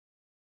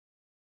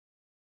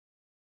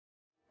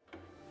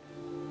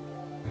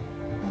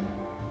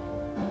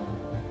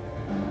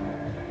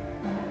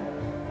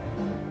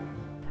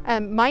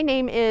My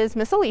name is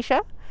Miss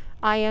Alicia.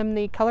 I am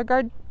the color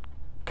guard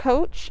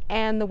coach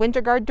and the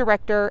winter guard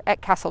director at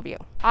Castleview.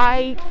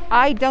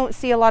 I don't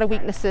see a lot of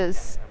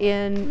weaknesses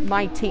in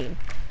my team.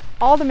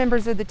 All the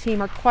members of the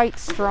team are quite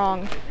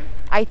strong.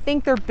 I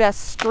think their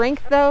best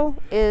strength, though,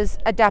 is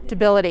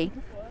adaptability.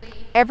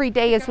 Every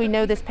day, as we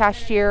know this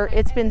past year,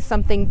 it's been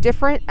something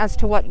different as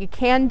to what you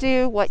can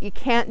do, what you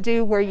can't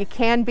do, where you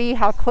can be,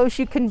 how close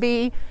you can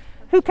be,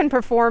 who can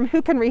perform,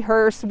 who can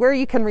rehearse, where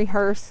you can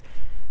rehearse.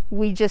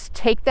 We just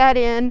take that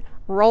in,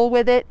 roll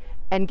with it,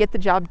 and get the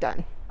job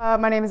done.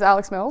 My name is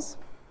Alex Mills.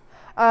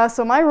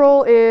 So my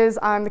role is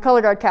I'm the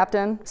color guard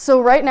captain.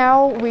 So right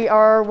now we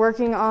are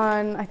working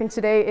on, I think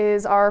today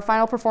is our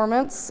final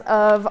performance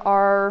of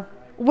our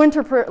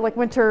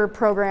winter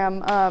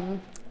program,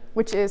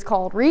 which is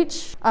called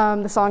Reach.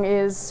 The song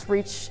is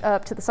Reach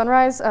Up to the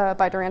Sunrise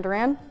by Duran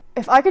Duran.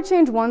 If I could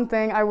change one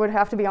thing, I would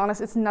have to be honest,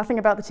 it's nothing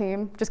about the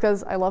team, just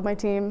because I love my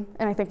team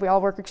and I think we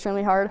all work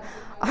extremely hard.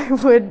 I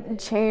would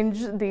change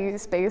the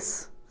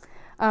space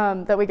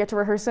that we get to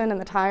rehearse in and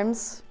the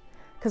times,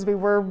 because we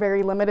were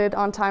very limited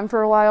on time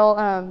for a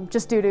while,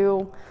 just due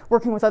to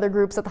working with other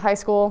groups at the high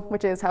school,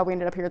 which is how we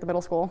ended up here at the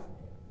middle school.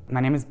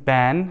 My name is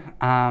Ben.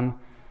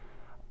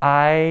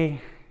 I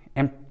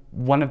am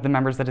one of the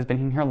members that has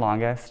been here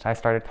longest. I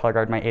started color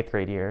guard my 8th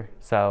grade year,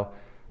 so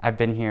I've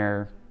been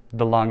here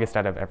the longest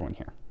out of everyone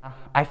here.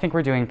 I think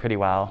we're doing pretty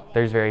well.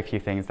 There's very few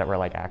things that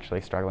we're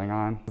actually struggling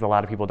on. A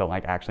lot of people don't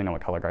actually know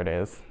what color guard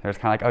is. They're just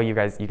kind of oh, you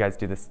guys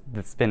do this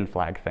spin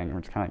flag thing.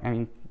 We're just kind of I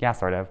mean, yeah,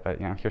 sort of, but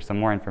here's some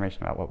more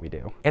information about what we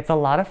do. It's a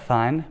lot of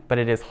fun, but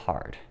it is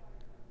hard.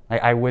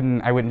 I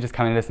wouldn't just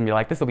come into this and be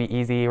like, this will be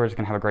easy, we're just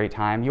gonna have a great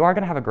time. You are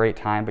gonna have a great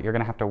time, but you're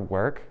gonna have to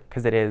work,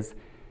 because it is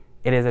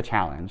a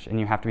challenge, and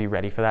you have to be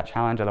ready for that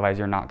challenge, otherwise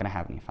you're not going to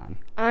have any fun.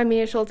 I'm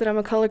Mia Schultz, and I'm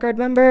a color guard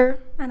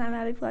member. And I'm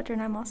Abby Fletcher,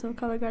 and I'm also a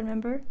color guard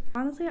member.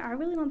 Honestly, I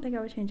really don't think I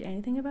would change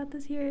anything about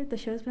this year. The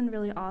show's been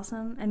really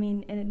awesome. I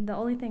mean, and the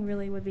only thing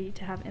really would be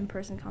to have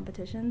in-person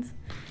competitions,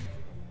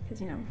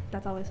 because,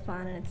 that's always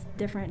fun, and it's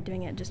different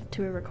doing it just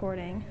to a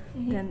recording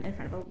than in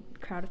front of a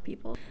crowd of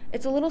people.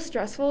 It's a little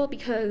stressful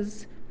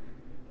because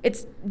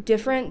it's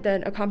different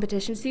than a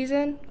competition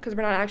season, because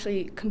we're not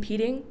actually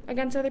competing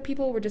against other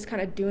people. We're just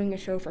kind of doing a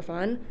show for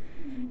fun.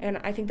 And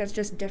I think that's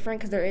just different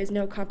because there is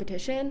no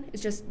competition.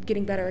 It's just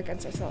getting better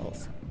against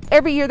ourselves.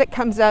 Every year that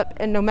comes up,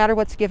 and no matter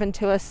what's given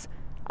to us,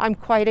 I'm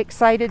quite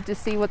excited to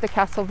see what the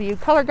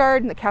Castleview Color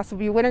Guard and the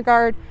Castleview Winter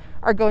Guard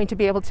are going to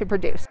be able to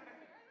produce.